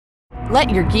Let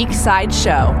your geek side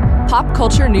show. Pop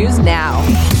culture news now.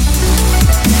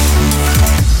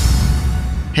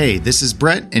 Hey, this is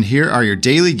Brett, and here are your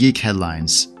Daily Geek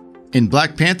headlines. In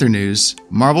Black Panther news,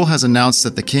 Marvel has announced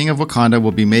that the King of Wakanda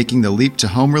will be making the leap to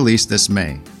home release this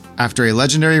May. After a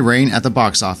legendary reign at the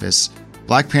box office,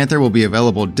 Black Panther will be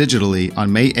available digitally on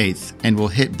May 8th and will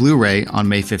hit Blu-ray on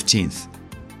May 15th.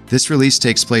 This release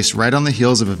takes place right on the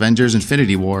heels of Avengers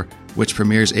Infinity War, which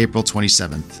premieres April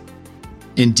 27th.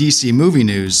 In DC movie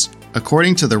news,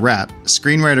 according to The Wrap,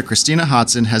 screenwriter Christina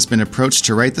Hodson has been approached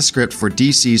to write the script for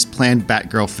DC's planned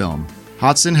Batgirl film.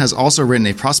 Hodson has also written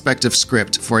a prospective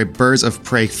script for a Birds of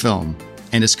Prey film,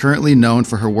 and is currently known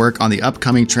for her work on the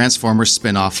upcoming Transformers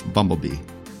spin-off Bumblebee.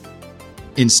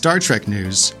 In Star Trek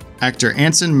news, actor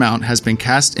Anson Mount has been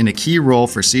cast in a key role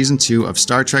for Season 2 of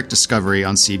Star Trek Discovery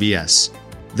on CBS.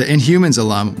 The Inhumans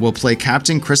alum will play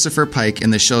Captain Christopher Pike in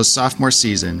the show's sophomore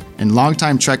season, and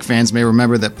longtime Trek fans may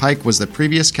remember that Pike was the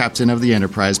previous captain of the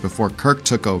Enterprise before Kirk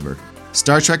took over.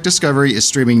 Star Trek Discovery is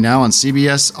streaming now on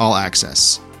CBS All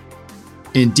Access.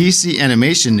 In DC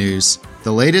animation news,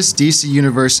 the latest DC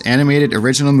Universe animated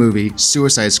original movie,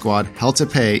 Suicide Squad: Hell to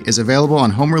Pay, is available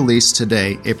on home release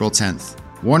today, April 10th.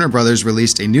 Warner Brothers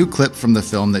released a new clip from the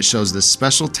film that shows the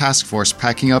special task force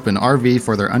packing up an RV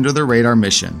for their under-the-radar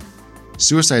mission.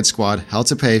 Suicide Squad: Hell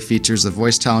to Pay features the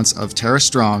voice talents of Tara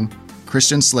Strong,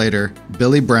 Christian Slater,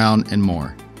 Billy Brown, and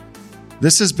more.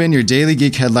 This has been your Daily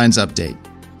Geek Headlines Update.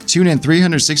 Tune in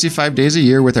 365 days a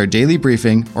year with our daily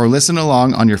briefing or listen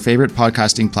along on your favorite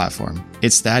podcasting platform.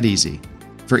 It's that easy.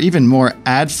 For even more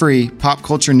ad-free pop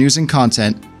culture news and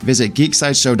content, visit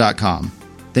geeksideshow.com.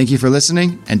 Thank you for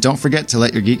listening, and don't forget to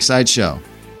let your geek side show.